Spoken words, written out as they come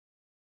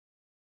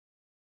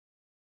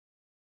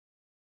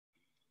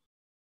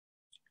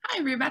Hi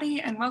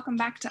everybody, and welcome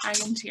back to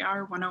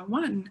INTR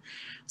 101.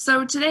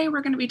 So today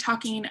we're going to be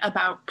talking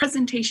about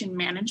presentation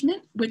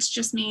management, which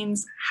just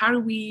means how do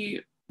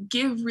we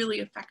give really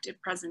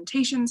effective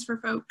presentations for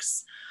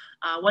folks?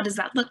 What does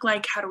that look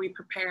like? How do we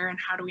prepare, and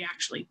how do we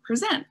actually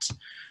present?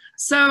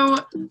 So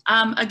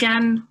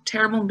again,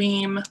 terrible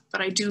meme,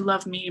 but I do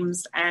love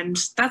memes, and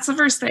that's the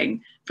first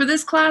thing. For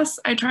this class,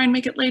 I try and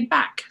make it laid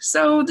back,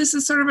 so this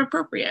is sort of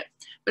appropriate.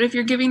 But if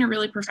you're giving a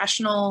really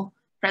professional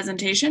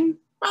presentation,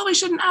 probably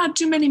shouldn't add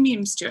too many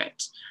memes to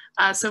it.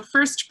 So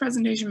first,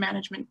 presentation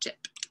management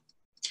tip.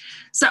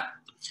 So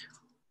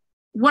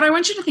what I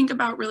want you to think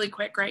about really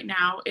quick right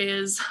now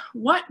is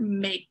what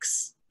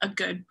makes a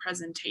good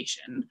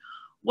presentation?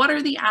 What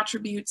are the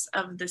attributes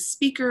of the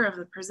speaker, of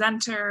the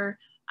presenter,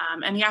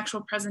 and the actual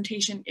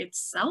presentation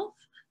itself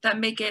that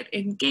make it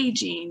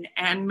engaging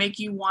and make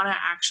you want to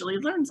actually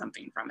learn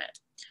something from it?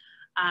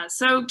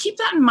 So keep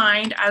that in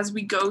mind as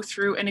we go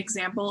through an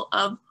example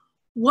of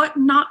what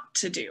not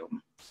to do.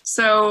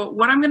 So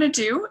what I'm going to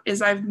do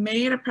is I've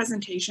made a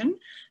presentation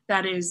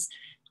that is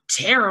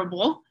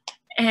terrible,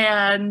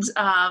 and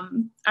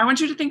I want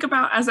you to think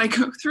about, as I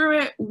go through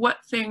it, what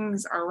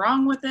things are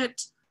wrong with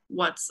it,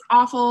 what's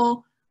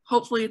awful.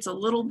 Hopefully it's a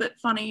little bit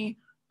funny,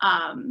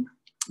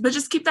 but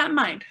just keep that in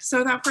mind. So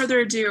without further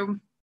ado,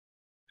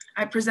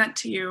 I present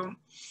to you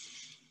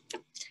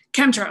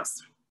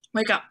chemtrails.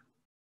 Wake up.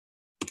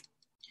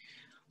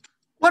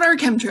 What are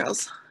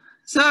chemtrails?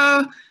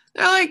 So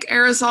they're like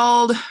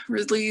aerosol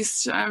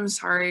released. I'm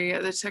sorry,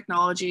 the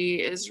technology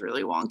is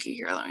really wonky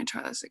here. Let me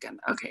try this again.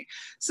 Okay,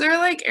 so they're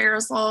like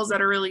aerosols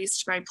that are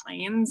released by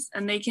planes,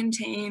 and they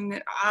contain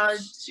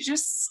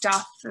just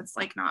stuff that's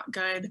like not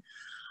good.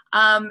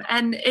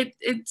 And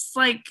it's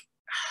like,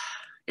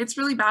 it's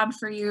really bad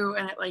for you,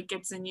 and it like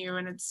gets in you,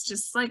 and it's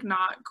just like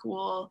not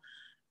cool.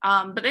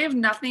 But they have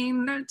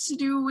nothing to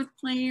do with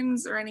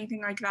planes or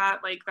anything like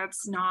that. Like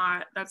that's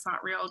not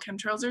real.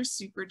 Chemtrails are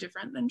super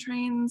different than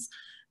trains,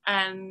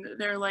 and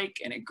they're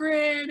like in a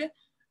grid,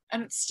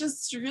 and it's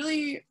just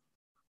really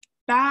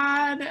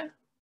bad.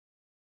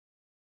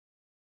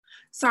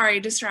 Sorry,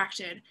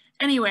 distracted.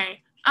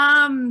 Anyway,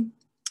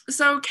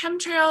 so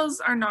chemtrails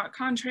are not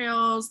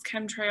contrails.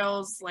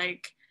 Chemtrails,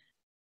 like,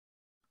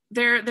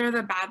 they're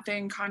the bad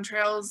thing.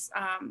 Contrails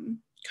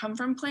come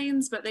from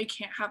planes, but they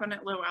can't happen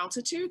at low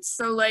altitudes.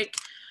 So like,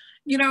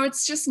 you know,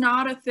 it's just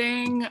not a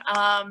thing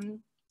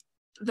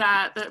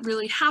that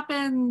really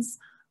happens.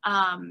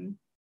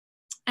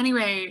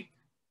 Anyway,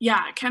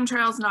 yeah,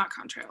 chemtrails, not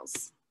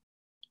contrails.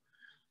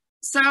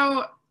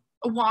 So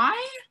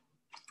why?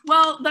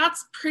 Well,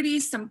 that's pretty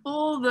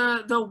simple.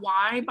 The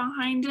why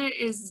behind it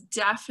is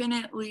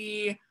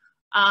definitely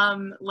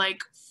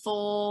like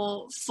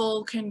full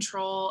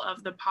control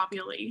of the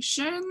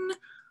population.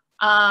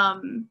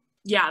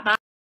 Yeah, that.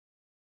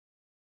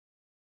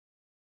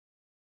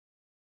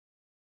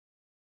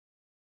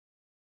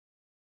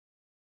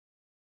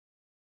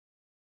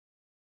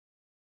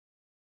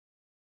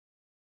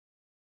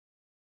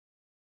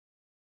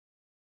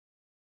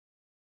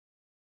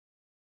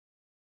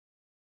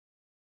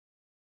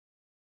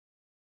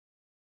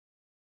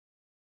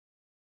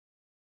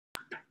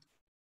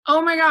 Oh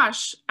my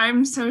gosh,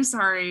 I'm so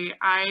sorry.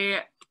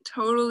 I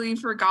totally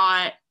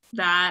forgot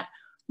that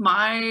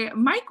my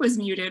mic was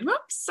muted.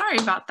 Whoops, sorry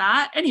about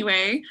that.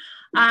 Anyway,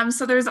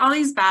 so there's all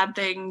these bad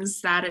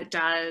things that it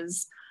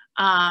does.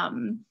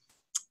 But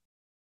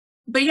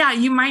yeah,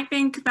 you might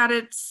think that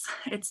it's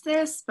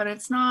this, but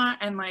it's not.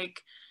 And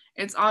like,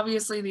 it's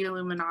obviously the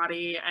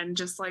Illuminati, and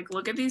just like,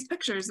 look at these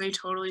pictures, they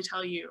totally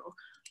tell you.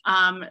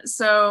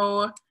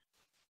 So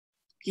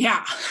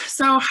yeah,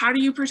 so how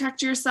do you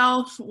protect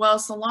yourself? Well,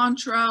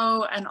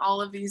 cilantro and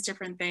all of these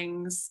different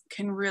things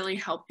can really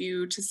help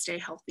you to stay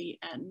healthy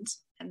and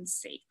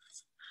safe.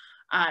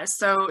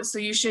 So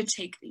you should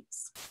take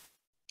these.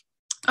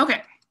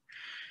 Okay,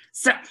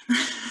 so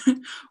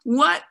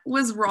what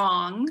was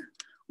wrong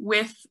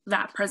with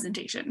that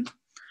presentation?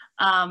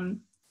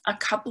 A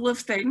couple of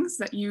things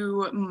that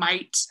you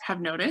might have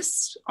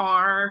noticed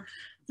are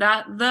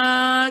that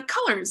the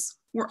colors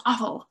were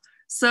awful.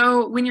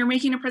 So when you're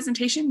making a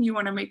presentation, you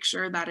want to make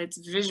sure that it's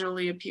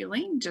visually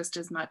appealing just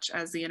as much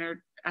as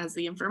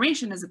the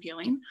information is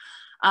appealing.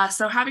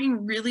 So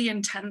having really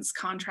intense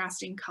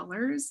contrasting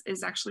colors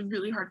is actually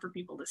really hard for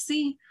people to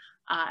see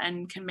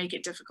and can make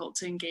it difficult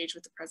to engage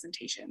with the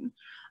presentation.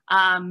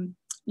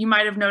 You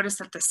might have noticed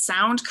that the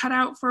sound cut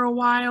out for a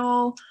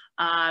while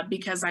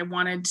because I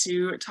wanted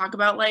to talk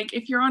about, like,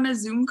 if you're on a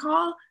Zoom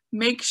call,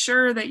 make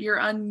sure that you're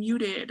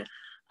unmuted.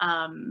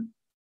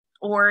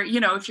 Or, you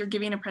know, if you're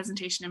giving a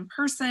presentation in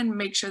person,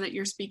 make sure that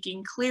you're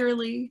speaking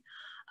clearly.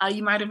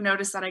 You might have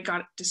noticed that I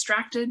got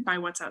distracted by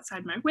what's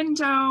outside my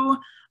window.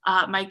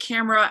 My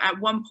camera at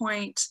one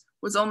point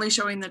was only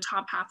showing the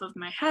top half of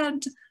my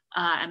head,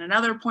 and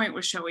another point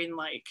was showing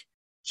like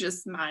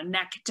just my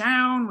neck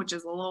down, which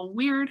is a little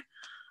weird.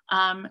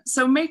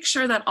 So make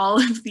sure that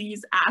all of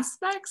these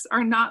aspects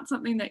are not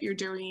something that you're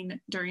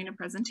doing during a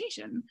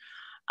presentation.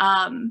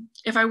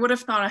 If I would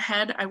have thought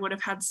ahead, I would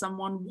have had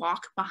someone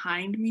walk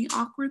behind me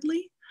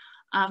awkwardly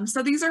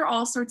So these are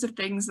all sorts of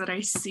things that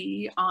I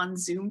see on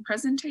Zoom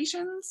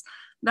presentations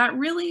that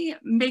really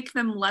make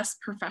them less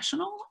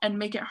professional and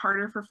make it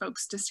harder for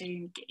folks to stay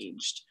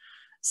engaged.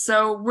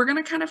 So we're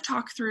going to kind of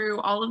talk through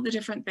all of the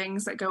different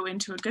things that go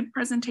into a good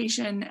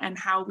presentation and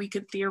how we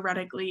could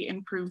theoretically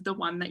improve the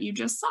one that you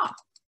just saw.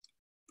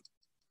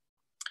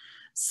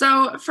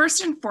 So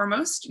first and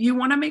foremost, you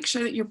want to make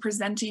sure that you're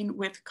presenting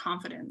with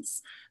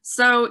confidence.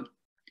 So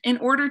in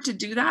order to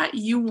do that,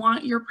 you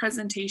want your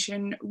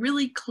presentation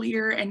really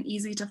clear and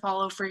easy to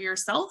follow for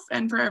yourself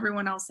and for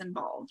everyone else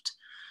involved.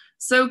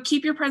 So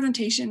keep your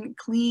presentation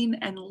clean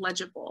and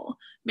legible.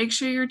 Make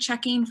sure you're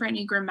checking for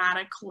any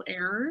grammatical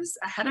errors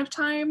ahead of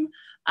time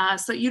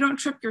so that you don't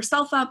trip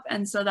yourself up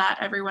and so that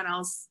everyone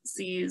else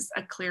sees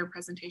a clear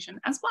presentation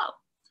as well.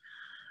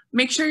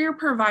 Make sure you're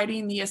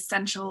providing the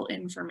essential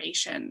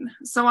information.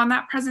 So on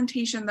that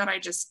presentation that I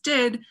just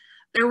did,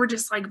 there were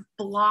just like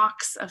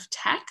blocks of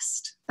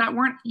text that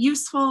weren't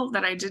useful,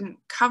 that I didn't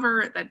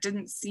cover, that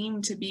didn't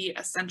seem to be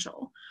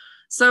essential.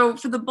 So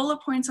for the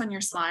bullet points on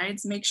your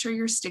slides, make sure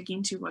you're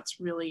sticking to what's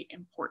really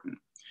important.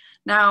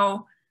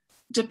 Now,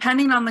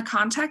 depending on the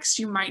context,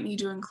 you might need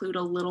to include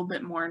a little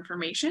bit more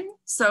information.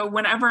 So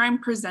whenever I'm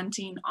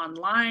presenting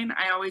online,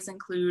 I always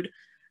include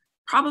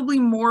probably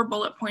more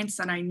bullet points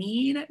than I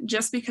need,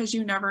 just because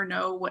you never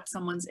know what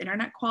someone's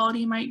internet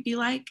quality might be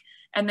like,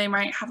 and they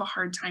might have a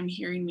hard time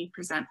hearing me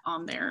present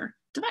on their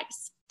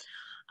device.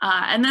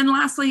 And then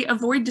lastly,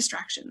 avoid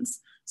distractions.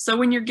 So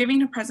when you're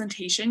giving a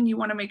presentation, you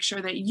want to make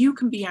sure that you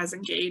can be as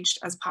engaged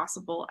as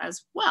possible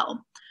as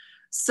well.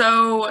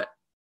 So,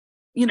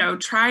 you know,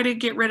 try to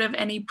get rid of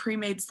any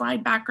pre-made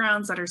slide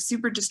backgrounds that are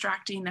super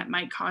distracting that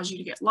might cause you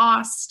to get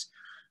lost.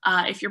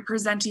 If you're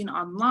presenting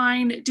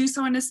online, do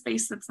so in a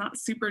space that's not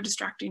super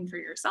distracting for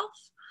yourself.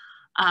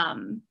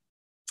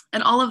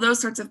 And all of those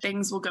sorts of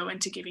things will go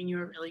into giving you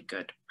a really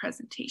good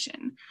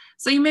presentation.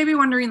 So you may be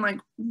wondering, like,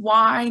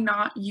 why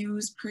not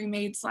use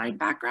pre-made slide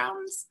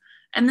backgrounds?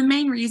 And the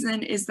main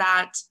reason is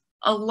that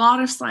a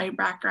lot of slide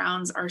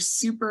backgrounds are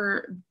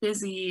super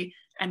busy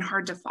and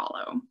hard to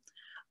follow.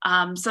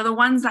 So the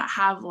ones that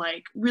have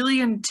like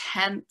really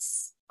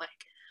intense, like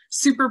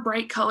super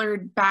bright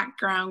colored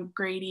background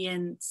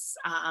gradients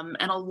and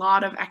a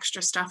lot of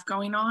extra stuff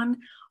going on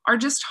are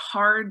just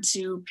hard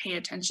to pay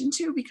attention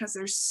to because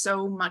there's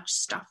so much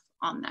stuff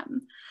on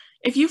them.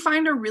 If you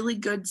find a really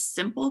good,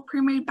 simple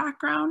pre-made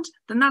background,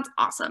 then that's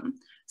awesome.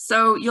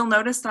 So you'll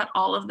notice that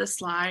all of the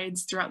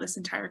slides throughout this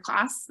entire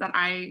class that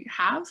I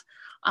have,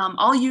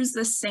 I'll use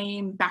the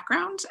same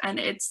background, and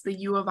it's the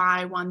U of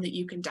I one that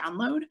you can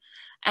download.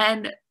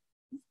 And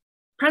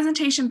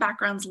presentation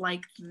backgrounds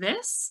like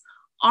this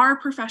are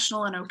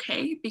professional and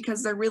okay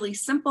because they're really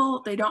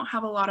simple. They don't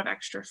have a lot of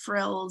extra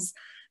frills.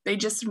 They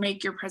just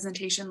make your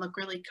presentation look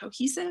really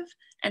cohesive.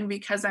 And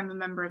because I'm a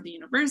member of the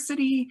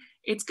university,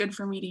 it's good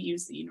for me to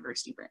use the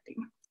university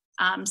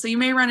branding. So you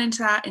may run into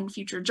that in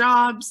future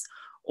jobs,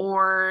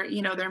 or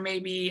you know, there may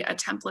be a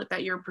template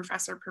that your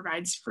professor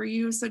provides for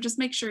you. So just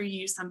make sure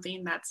you use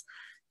something that's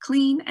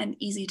clean and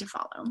easy to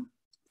follow.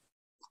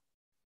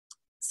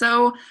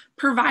 So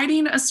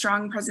providing a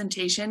strong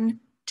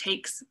presentation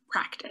takes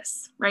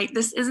practice, right?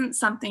 This isn't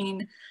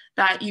something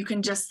that you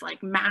can just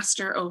like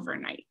master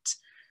overnight.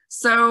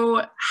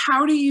 So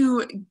how do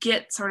you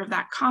get sort of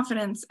that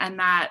confidence and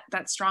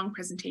that strong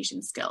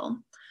presentation skill?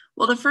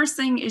 Well, the first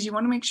thing is you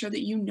want to make sure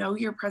that you know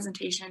your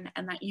presentation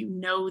and that you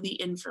know the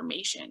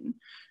information.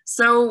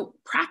 So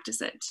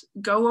practice it,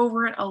 go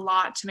over it a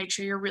lot to make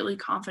sure you're really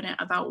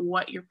confident about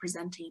what you're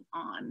presenting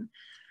on.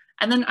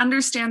 And then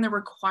understand the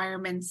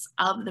requirements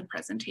of the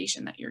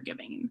presentation that you're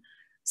giving.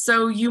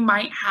 So you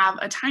might have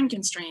a time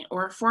constraint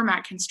or a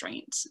format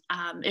constraint.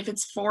 If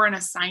it's for an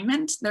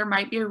assignment, there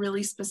might be a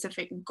really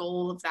specific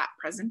goal of that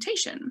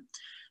presentation.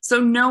 So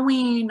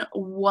knowing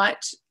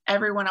what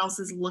everyone else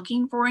is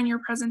looking for in your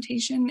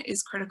presentation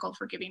is critical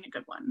for giving a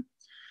good one.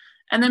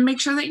 And then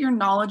make sure that you're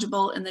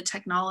knowledgeable in the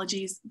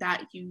technologies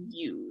that you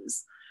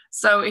use.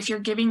 So if you're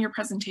giving your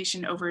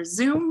presentation over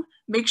Zoom,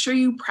 make sure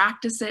you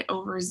practice it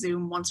over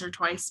Zoom once or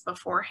twice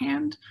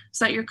beforehand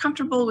so that you're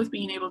comfortable with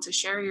being able to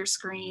share your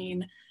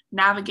screen,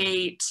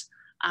 navigate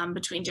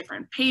between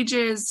different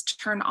pages,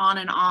 turn on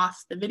and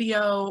off the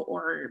video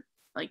or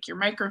like your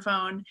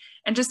microphone,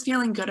 and just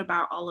feeling good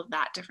about all of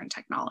that different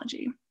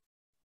technology.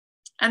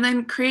 And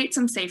then create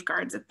some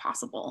safeguards if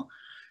possible.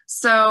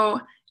 So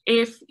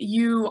if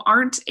you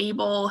aren't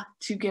able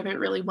to give it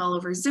really well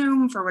over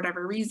Zoom for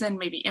whatever reason,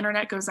 maybe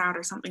internet goes out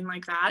or something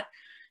like that,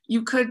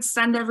 you could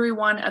send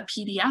everyone a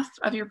PDF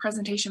of your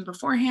presentation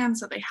beforehand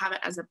so they have it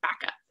as a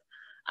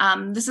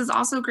backup. This is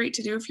also great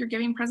to do if you're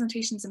giving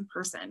presentations in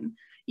person.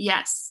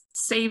 Yes,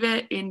 save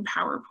it in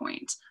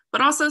PowerPoint,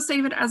 but also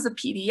save it as a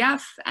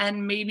PDF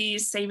and maybe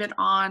save it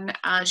on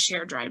a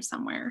shared drive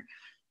somewhere,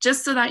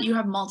 just so that you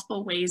have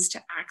multiple ways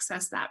to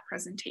access that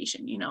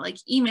presentation. You know, like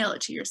email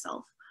it to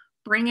yourself,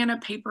 bring in a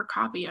paper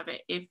copy of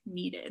it if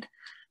needed.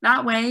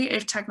 That way,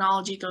 if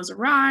technology goes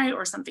awry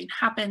or something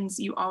happens,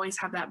 you always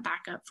have that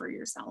backup for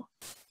yourself.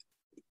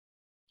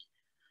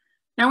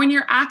 Now, when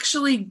you're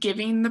actually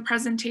giving the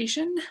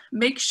presentation,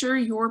 make sure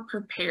you're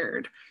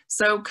prepared.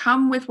 So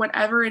come with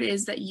whatever it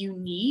is that you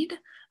need.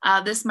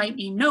 This might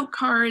be note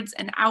cards,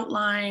 an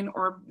outline,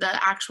 or the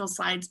actual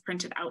slides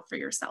printed out for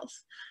yourself.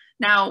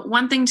 Now,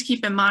 one thing to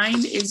keep in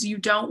mind is you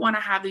don't want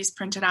to have these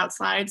printed out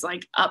slides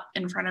like up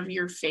in front of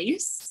your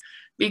face,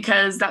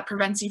 because that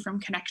prevents you from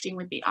connecting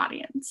with the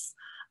audience.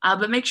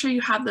 But make sure you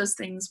have those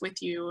things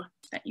with you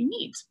that you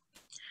need.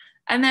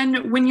 And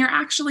then when you're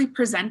actually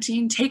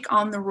presenting, take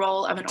on the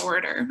role of an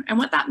orator. And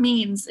what that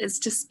means is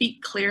to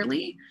speak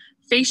clearly,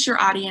 face your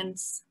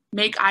audience,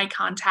 make eye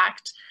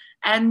contact,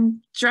 and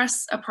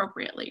dress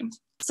appropriately.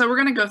 So we're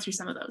going to go through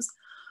some of those.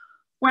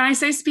 When I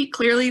say speak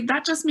clearly,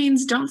 that just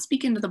means don't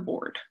speak into the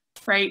board,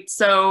 right?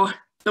 So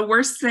the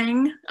worst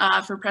thing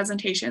for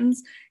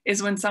presentations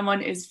is when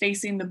someone is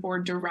facing the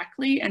board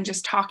directly and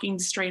just talking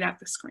straight at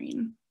the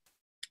screen.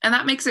 And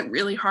that makes it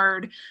really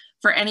hard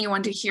for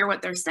anyone to hear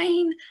what they're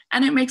saying,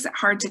 and it makes it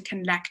hard to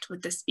connect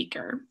with the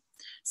speaker.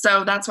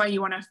 So that's why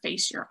you want to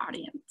face your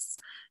audience.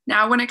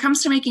 Now, when it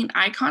comes to making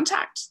eye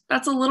contact,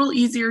 that's a little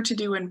easier to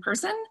do in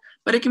person,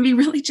 but it can be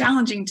really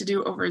challenging to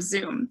do over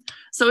Zoom.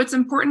 So it's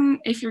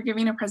important, if you're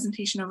giving a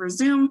presentation over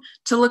Zoom,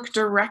 to look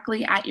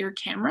directly at your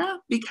camera,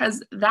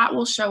 because that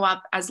will show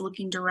up as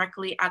looking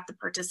directly at the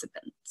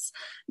participants.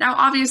 Now,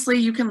 obviously,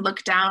 you can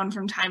look down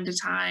from time to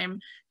time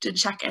to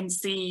check and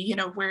see,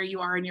 where you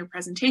are in your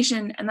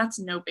presentation, and that's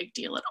no big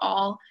deal at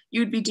all.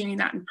 You'd be doing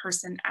that in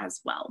person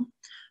as well.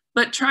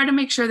 But try to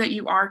make sure that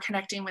you are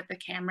connecting with the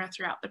camera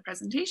throughout the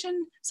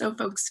presentation so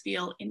folks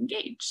feel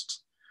engaged.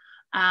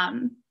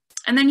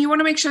 And then you want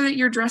to make sure that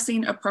you're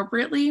dressing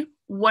appropriately,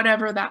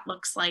 whatever that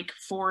looks like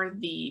for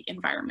the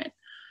environment.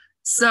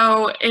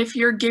 So if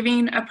you're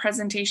giving a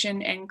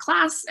presentation in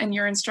class and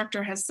your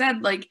instructor has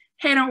said like,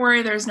 hey, don't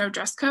worry, there's no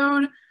dress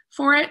code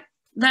for it,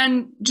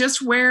 then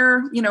just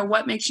wear,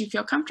 what makes you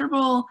feel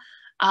comfortable,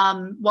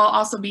 while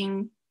also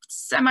being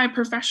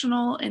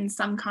semi-professional in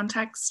some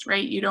context,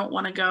 right? You don't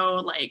want to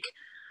go like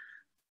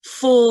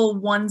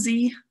full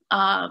onesie,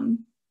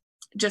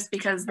 just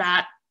because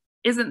that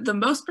isn't the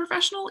most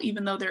professional,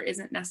 even though there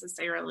isn't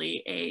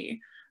necessarily a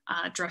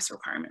dress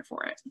requirement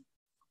for it.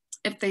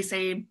 If they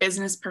say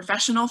business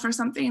professional for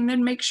something,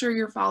 then make sure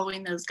you're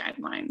following those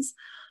guidelines.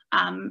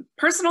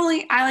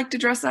 Personally, I like to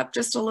dress up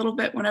just a little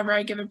bit whenever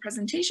I give a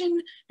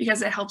presentation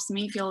because it helps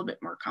me feel a bit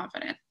more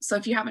confident. So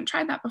if you haven't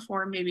tried that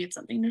before, maybe it's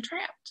something to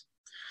try out.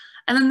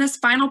 And then this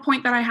final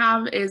point that I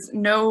have is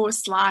no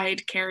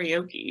slide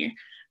karaoke.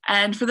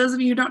 And for those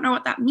of you who don't know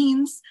what that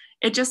means,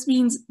 it just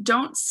means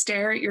don't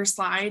stare at your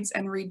slides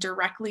and read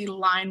directly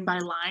line by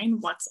line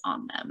what's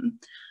on them.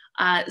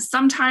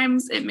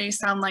 Sometimes it may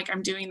sound like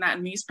I'm doing that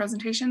in these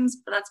presentations,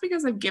 but that's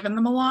because I've given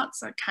them a lot,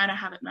 so I kind of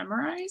have it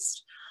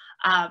memorized.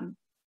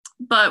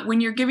 But when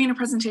you're giving a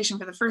presentation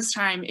for the first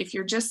time, if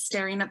you're just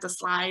staring at the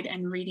slide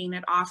and reading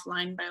it off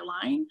line by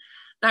line,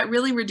 that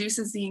really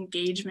reduces the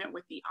engagement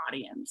with the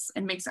audience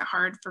and makes it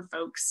hard for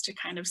folks to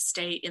kind of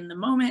stay in the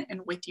moment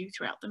and with you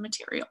throughout the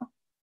material.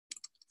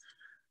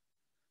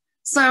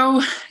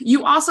 So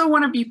you also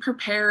want to be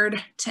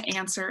prepared to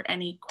answer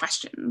any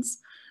questions.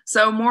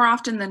 So more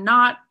often than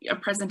not, a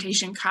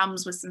presentation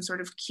comes with some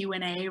sort of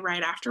Q&A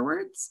right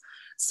afterwards.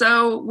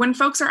 So when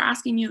folks are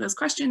asking you those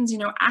questions,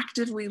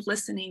 actively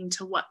listening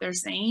to what they're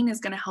saying is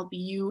going to help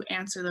you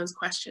answer those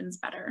questions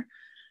better.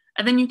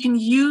 And then you can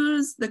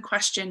use the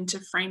question to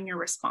frame your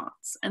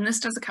response. And this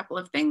does a couple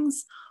of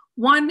things.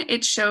 One,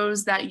 it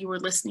shows that you were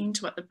listening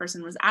to what the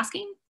person was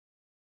asking.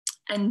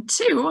 And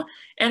two,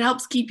 it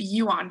helps keep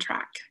you on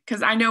track,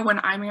 because I know when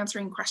I'm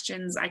answering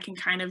questions, I can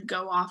kind of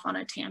go off on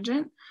a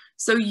tangent.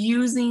 So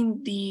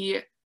using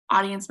the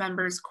audience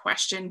member's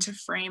question to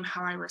frame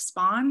how I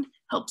respond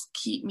helps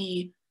keep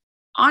me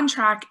on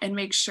track and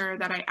make sure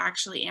that I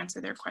actually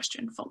answer their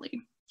question fully.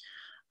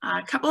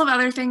 A couple of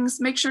other things: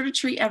 make sure to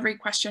treat every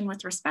question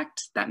with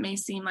respect. That may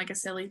seem like a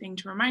silly thing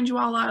to remind you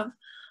all of,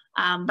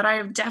 but I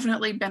have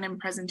definitely been in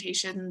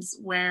presentations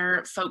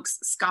where folks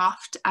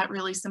scoffed at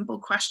really simple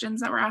questions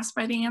that were asked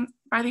by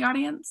the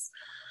audience.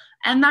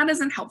 And that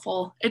isn't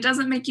helpful. It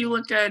doesn't make you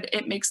look good.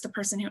 It makes the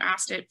person who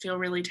asked it feel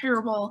really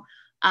terrible.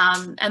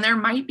 And there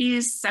might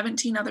be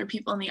 17 other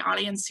people in the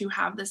audience who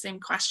have the same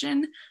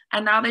question,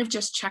 and now they've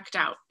just checked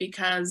out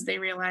because they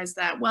realize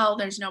that, well,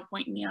 there's no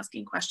point in me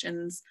asking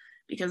questions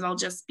because I'll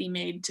just be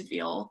made to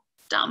feel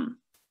dumb.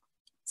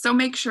 So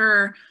make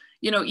sure,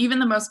 even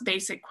the most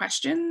basic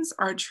questions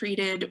are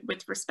treated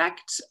with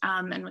respect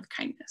and with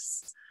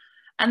kindness.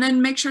 And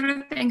then make sure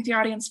to thank the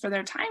audience for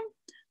their time.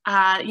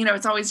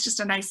 It's always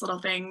just a nice little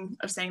thing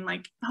of saying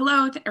like,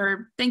 hello,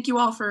 or thank you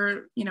all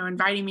for,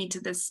 inviting me to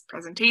this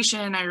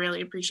presentation. I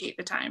really appreciate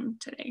the time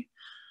today,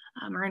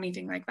 or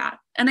anything like that.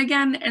 And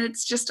again,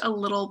 it's just a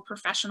little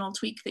professional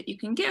tweak that you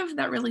can give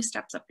that really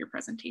steps up your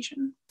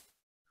presentation.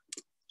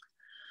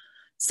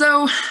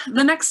 So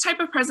the next type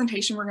of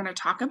presentation we're going to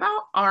talk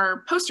about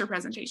are poster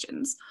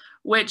presentations,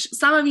 which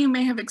some of you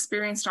may have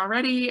experienced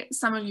already,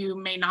 some of you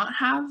may not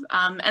have,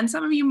 and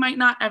some of you might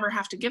not ever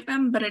have to give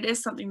them, but it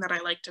is something that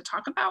I like to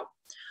talk about.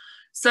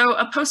 So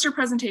a poster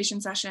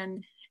presentation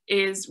session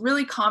is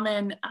really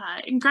common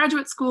in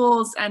graduate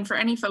schools and for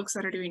any folks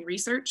that are doing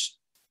research.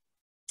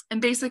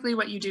 And basically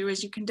what you do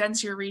is you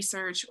condense your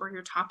research or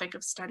your topic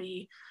of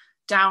study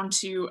down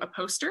to a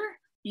poster,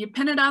 you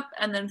pin it up,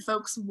 and then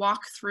folks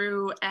walk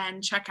through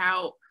and check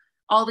out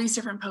all these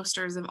different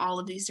posters of all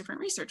of these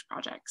different research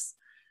projects.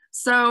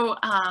 So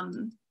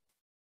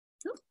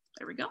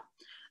there we go.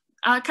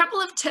 A couple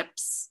of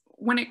tips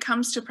when it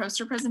comes to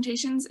poster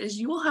presentations is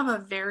you will have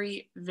a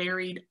very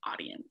varied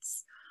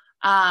audience,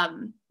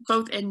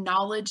 both in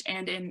knowledge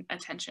and in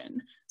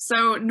attention.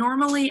 So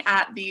normally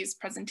at these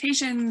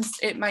presentations,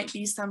 it might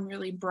be some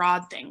really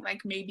broad thing,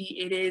 like maybe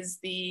it is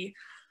the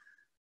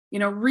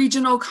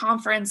regional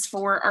conference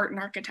for art and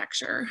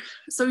architecture.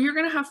 So you're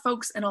going to have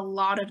folks in a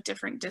lot of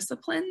different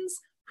disciplines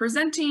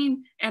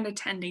presenting and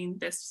attending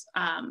this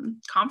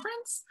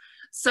conference.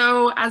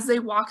 So as they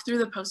walk through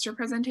the poster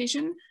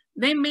presentation,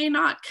 they may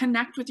not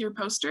connect with your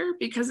poster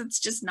because it's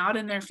just not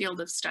in their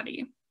field of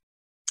study.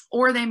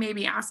 Or they may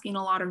be asking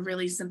a lot of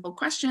really simple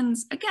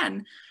questions,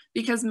 again,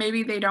 because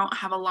maybe they don't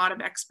have a lot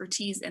of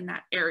expertise in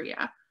that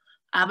area.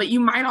 But you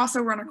might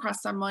also run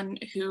across someone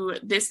who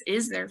this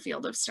is their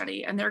field of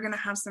study and they're going to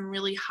have some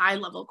really high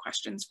level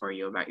questions for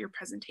you about your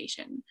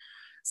presentation.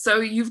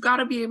 So you've got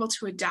to be able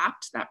to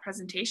adapt that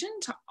presentation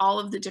to all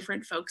of the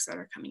different folks that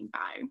are coming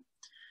by.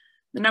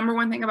 The number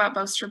one thing about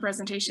poster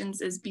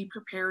presentations is be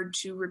prepared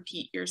to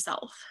repeat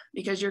yourself,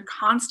 because you're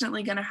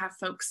constantly going to have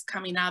folks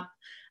coming up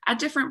at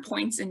different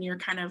points in your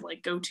kind of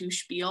like go-to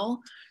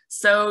spiel.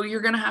 So you're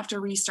going to have to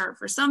restart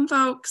for some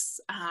folks,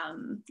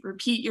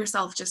 repeat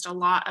yourself just a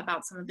lot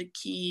about some of the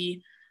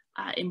key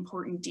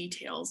important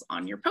details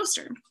on your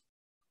poster.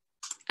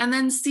 And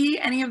then see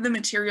any of the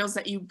materials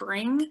that you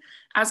bring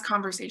as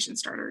conversation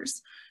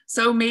starters.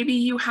 So maybe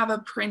you have a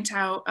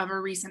printout of a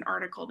recent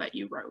article that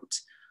you wrote.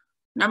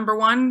 Number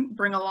one,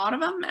 bring a lot of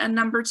them. And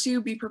number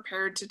two, be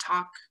prepared to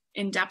talk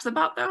in depth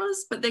about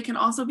those, but they can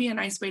also be a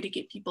nice way to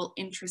get people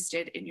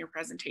interested in your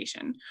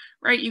presentation,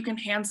 right? You can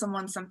hand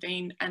someone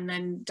something and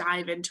then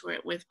dive into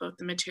it with both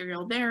the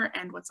material there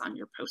and what's on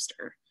your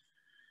poster.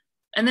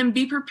 And then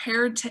be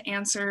prepared to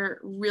answer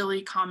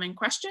really common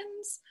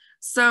questions.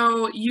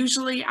 So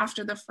usually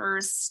after the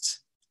first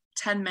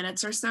 10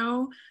 minutes or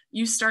so,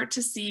 you start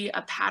to see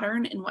a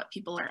pattern in what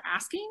people are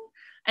asking.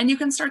 And you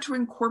can start to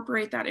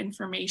incorporate that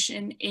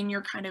information in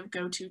your kind of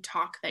go-to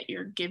talk that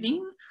you're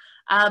giving.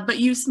 But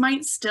you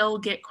might still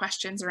get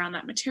questions around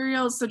that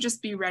material, so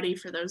just be ready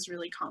for those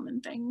really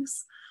common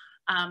things.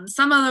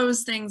 Some of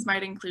those things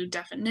might include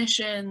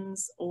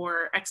definitions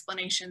or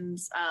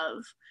explanations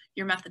of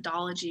your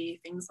methodology,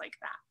 things like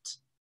that.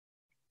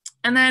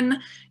 And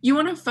then you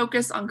want to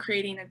focus on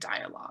creating a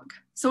dialogue.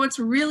 So what's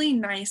really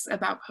nice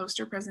about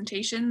poster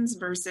presentations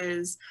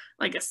versus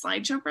like a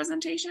slideshow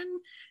presentation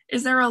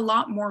is they're a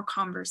lot more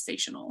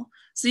conversational.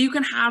 So you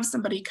can have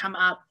somebody come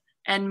up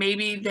and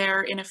maybe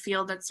they're in a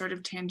field that's sort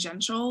of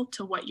tangential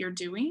to what you're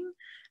doing,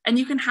 and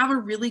you can have a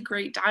really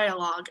great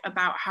dialogue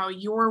about how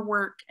your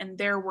work and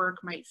their work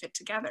might fit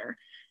together.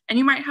 And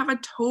you might have a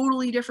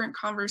totally different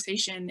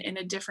conversation in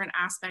a different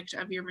aspect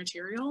of your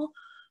material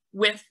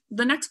with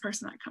the next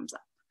person that comes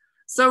up.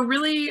 So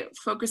really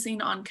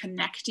focusing on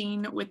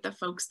connecting with the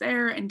folks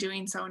there and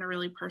doing so in a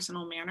really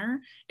personal manner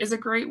is a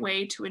great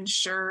way to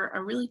ensure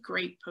a really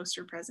great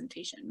poster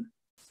presentation.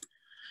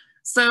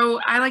 So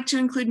I like to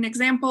include an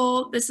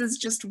example. This is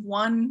just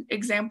one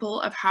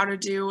example of how to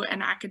do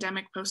an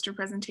academic poster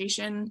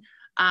presentation.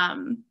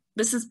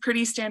 This is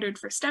pretty standard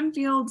for STEM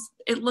fields.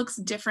 It looks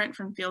different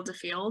from field to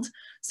field.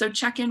 So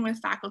check in with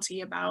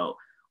faculty about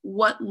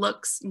what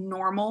looks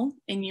normal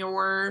in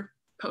your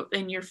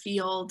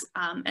field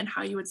and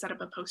how you would set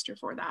up a poster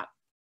for that.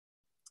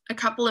 A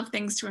couple of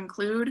things to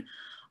include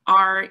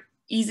are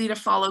easy to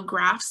follow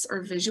graphs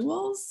or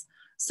visuals.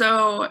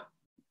 So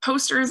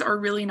posters are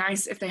really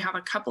nice if they have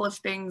a couple of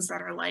things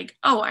that are like,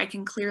 oh, I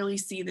can clearly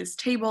see this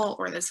table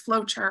or this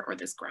flowchart or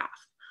this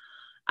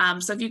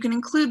graph. So if you can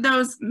include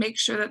those, make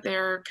sure that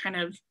they're kind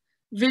of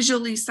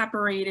visually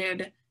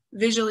separated,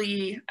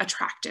 visually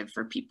attractive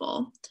for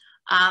people.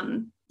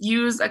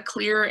 Use a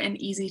clear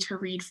and easy to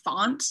read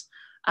font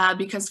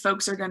because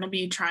folks are going to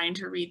be trying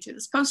to read through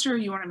this poster.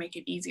 You want to make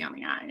it easy on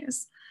the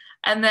eyes.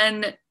 And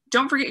then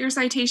don't forget your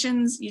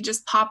citations. You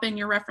just pop in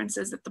your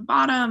references at the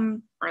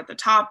bottom or at the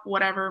top,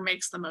 whatever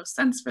makes the most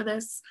sense for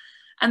this.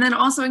 And then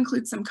also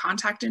include some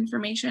contact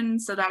information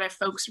so that if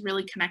folks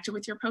really connected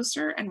with your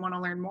poster and want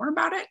to learn more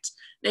about it,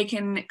 they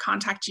can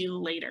contact you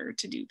later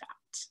to do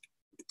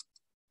that.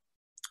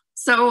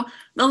 So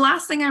the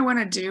last thing I want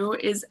to do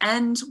is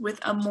end with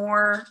a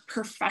more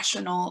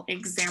professional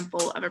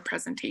example of a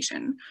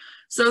presentation.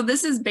 So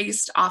this is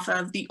based off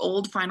of the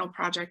old final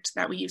project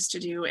that we used to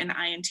do in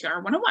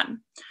INTR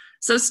 101.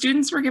 So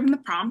students were given the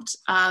prompt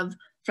of,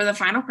 for the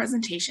final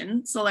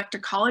presentation, select a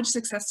college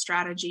success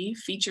strategy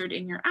featured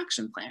in your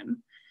action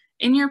plan.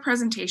 In your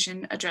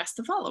presentation, address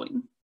the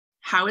following.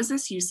 How is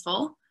this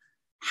useful?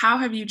 How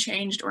have you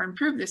changed or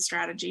improved this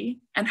strategy?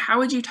 And how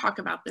would you talk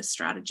about this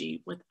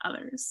strategy with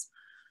others?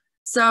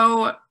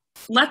 So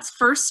let's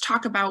first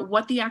talk about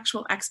what the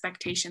actual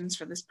expectations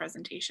for this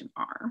presentation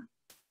are.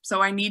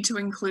 So I need to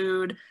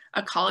include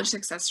a college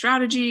success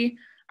strategy.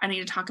 I need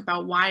to talk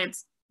about why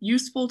it's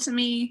useful to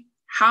me,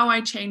 how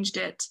I changed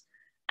it,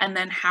 and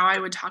then how I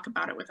would talk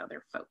about it with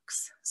other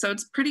folks. So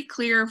it's pretty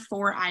clear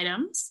 4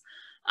 items.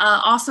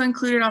 Also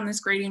included on this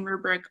grading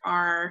rubric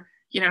are,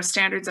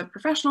 standards of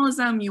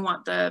professionalism. You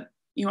want the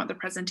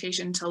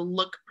presentation to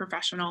look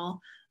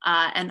professional,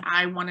 and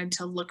I wanted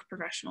to look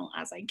professional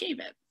as I gave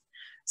it.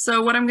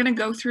 So what I'm going to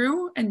go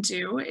through and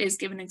do is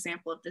give an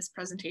example of this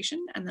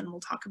presentation, and then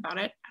we'll talk about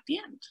it at the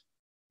end.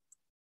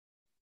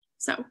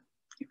 So here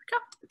we go.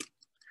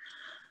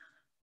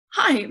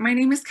 Hi, my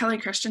name is Kelly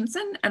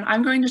Christensen, and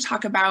I'm going to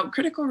talk about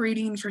critical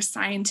reading for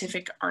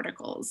scientific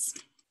articles.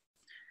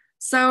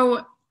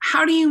 So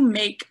how do you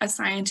make a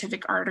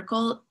scientific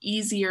article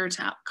easier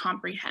to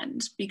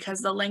comprehend?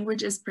 Because the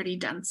language is pretty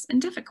dense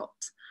and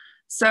difficult.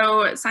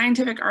 So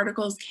scientific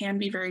articles can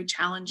be very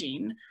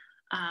challenging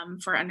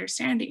for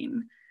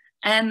understanding.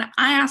 And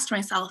I asked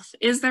myself,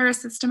 is there a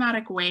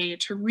systematic way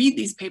to read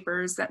these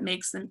papers that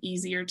makes them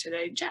easier to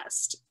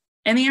digest?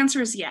 And the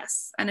answer is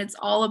yes, and it's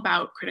all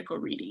about critical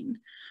reading.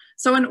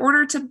 So in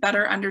order to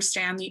better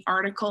understand the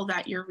article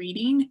that you're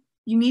reading,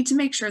 you need to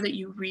make sure that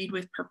you read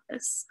with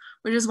purpose,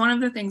 which is one of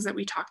the things that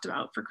we talked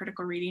about for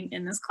critical reading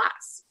in this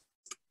class.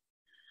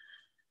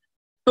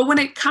 But when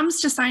it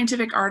comes to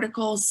scientific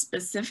articles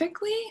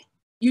specifically,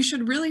 you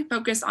should really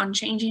focus on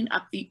changing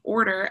up the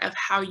order of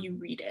how you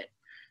read it.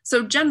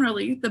 So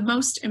generally, the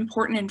most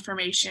important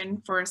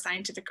information for a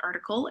scientific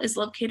article is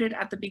located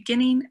at the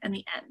beginning and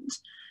the end.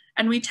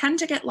 And we tend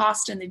to get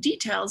lost in the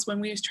details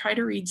when we try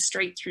to read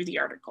straight through the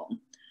article.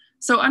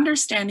 So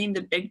understanding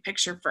the big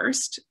picture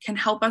first can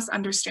help us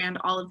understand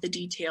all of the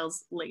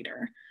details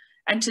later.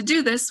 And to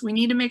do this, we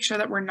need to make sure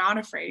that we're not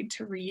afraid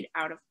to read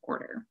out of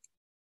order.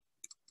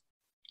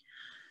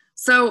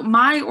 So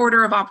my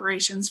order of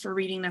operations for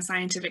reading a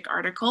scientific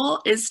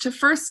article is to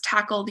first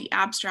tackle the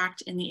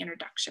abstract in the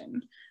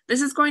introduction.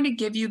 This is going to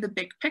give you the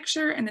big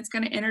picture, and it's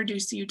going to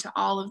introduce you to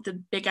all of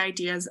the big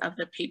ideas of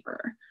the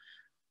paper.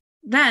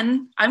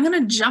 Then I'm going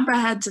to jump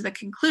ahead to the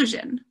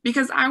conclusion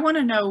because I want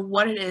to know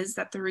what it is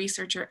that the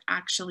researcher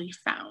actually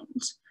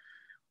found.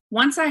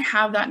 Once I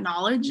have that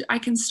knowledge, I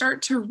can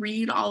start to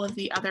read all of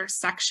the other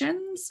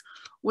sections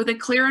with a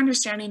clear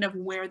understanding of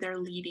where they're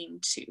leading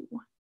to.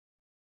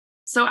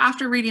 So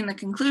after reading the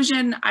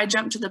conclusion, I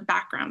jump to the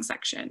background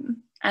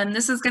section. And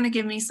this is going to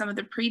give me some of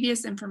the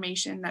previous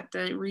information that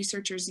the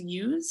researchers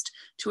used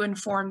to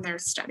inform their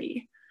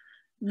study.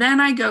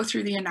 Then I go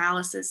through the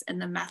analysis and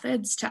the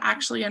methods to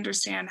actually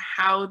understand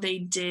how they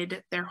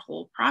did their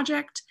whole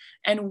project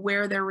and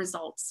where their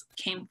results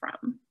came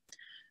from.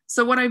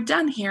 So what I've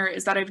done here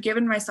is that I've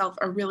given myself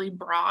a really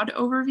broad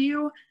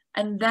overview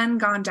and then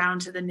gone down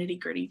to the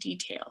nitty-gritty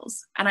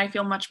details. And I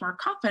feel much more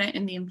confident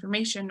in the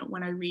information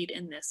when I read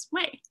in this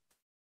way.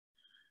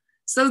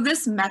 So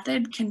this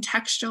method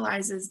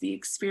contextualizes the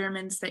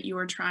experiments that you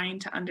are trying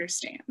to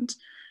understand.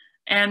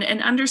 And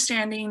in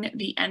understanding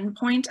the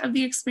endpoint of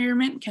the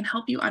experiment can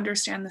help you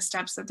understand the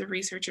steps that the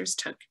researchers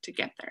took to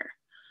get there.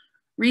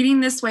 Reading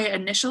this way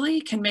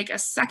initially can make a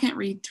second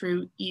read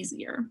through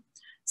easier.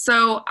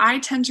 So I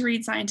tend to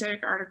read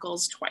scientific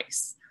articles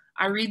twice.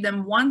 I read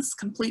them once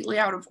completely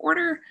out of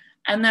order,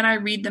 and then I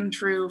read them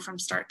through from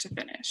start to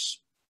finish.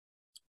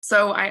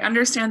 So I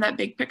understand that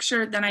big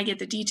picture, then I get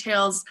the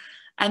details,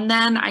 and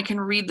then I can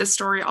read the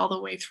story all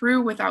the way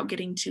through without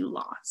getting too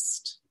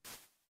lost.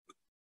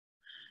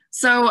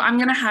 So I'm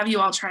going to have you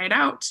all try it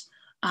out.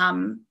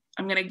 I'm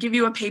going to give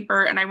you a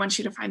paper and I want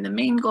you to find the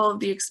main goal of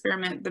the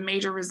experiment, the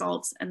major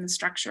results, and the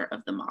structure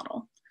of the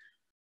model.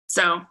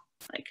 So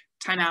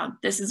time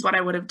out. This is what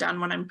I would have done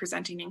when I'm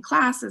presenting in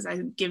class is I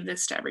give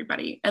this to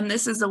everybody. And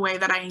this is the way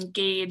that I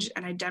engage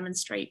and I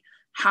demonstrate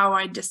how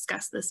I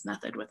discuss this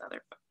method with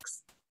other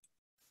folks.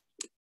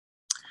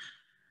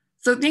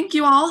 So thank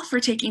you all for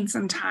taking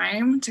some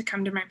time to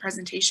come to my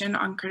presentation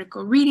on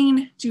critical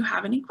reading. Do you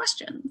have any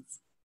questions?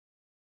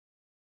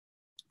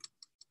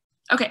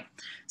 Okay,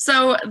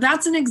 so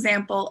that's an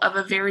example of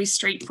a very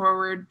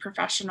straightforward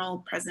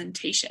professional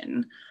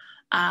presentation.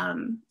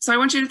 So I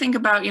want you to think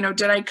about,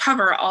 did I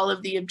cover all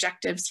of the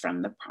objectives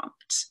from the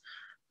prompt?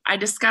 I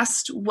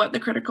discussed what the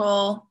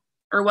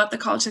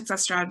college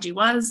success strategy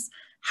was,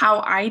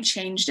 how I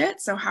changed it,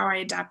 so how I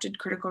adapted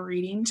critical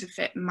reading to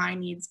fit my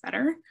needs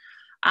better.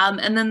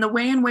 And then the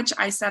way in which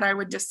I said I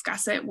would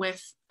discuss it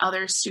with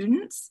other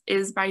students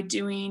is by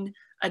doing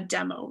a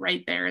demo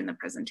right there in the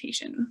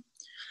presentation.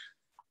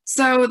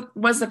 So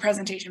was the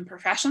presentation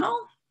professional?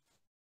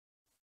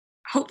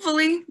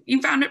 Hopefully you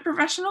found it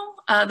professional.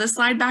 The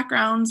slide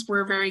backgrounds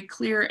were very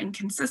clear and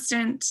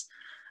consistent.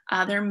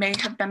 There may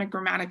have been a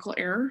grammatical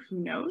error, who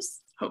knows?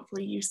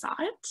 Hopefully you saw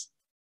it.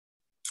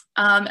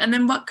 And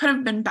then what could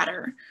have been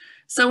better?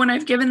 So when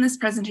I've given this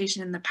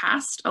presentation in the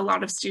past, a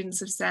lot of students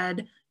have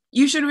said,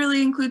 you should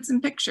really include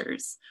some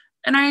pictures.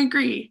 And I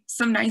agree,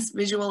 some nice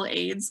visual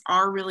aids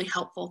are really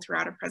helpful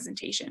throughout a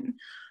presentation.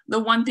 The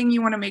one thing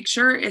you want to make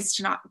sure is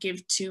to not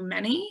give too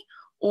many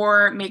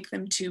or make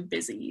them too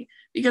busy.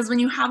 Because when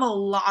you have a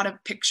lot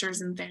of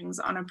pictures and things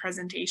on a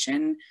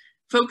presentation,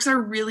 folks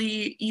are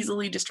really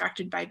easily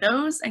distracted by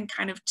those and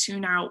kind of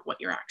tune out what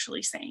you're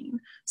actually saying.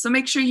 So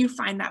make sure you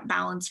find that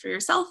balance for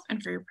yourself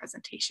and for your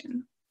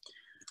presentation.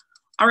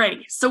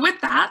 Alrighty, so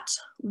with that,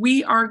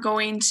 we are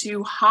going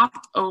to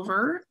hop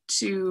over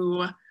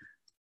to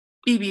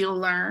BB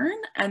Learn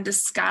and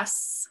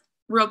discuss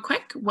real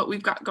quick what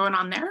we've got going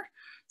on there.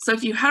 So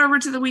if you head over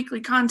to the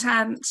weekly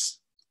content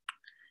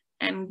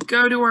and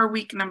go to our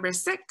week number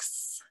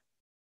 6,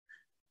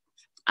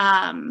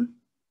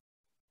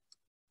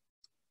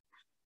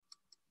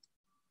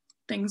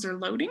 things are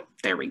loading.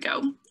 There we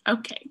go.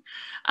 Okay.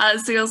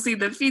 So you'll see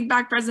the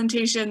feedback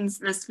presentations.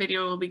 This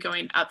video will be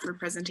going up for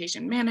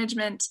presentation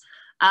management.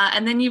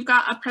 And then you've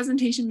got a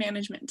presentation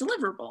management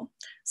deliverable.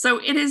 So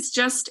it is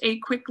just a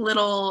quick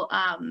little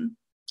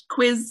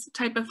quiz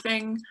type of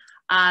thing.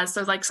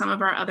 So like some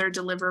of our other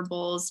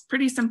deliverables,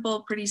 pretty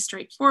simple, pretty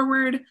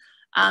straightforward.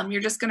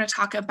 You're just going to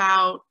talk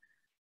about,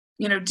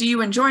 you know, do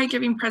you enjoy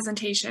giving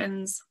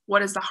presentations?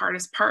 What is the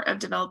hardest part of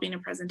developing a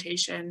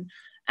presentation?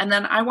 And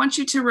then I want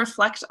you to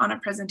reflect on a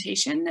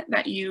presentation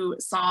that you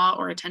saw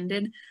or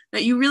attended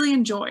that you really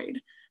enjoyed.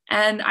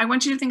 And I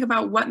want you to think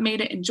about what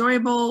made it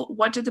enjoyable.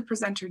 What did the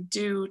presenter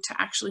do to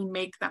actually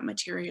make that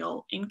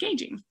material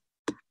engaging?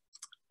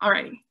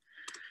 Alrighty.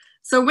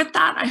 So with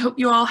that, I hope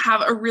you all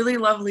have a really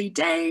lovely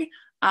day.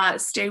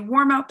 Stay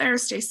warm out there,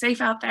 stay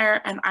safe out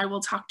there, and I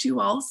will talk to you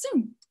all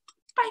soon.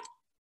 Bye.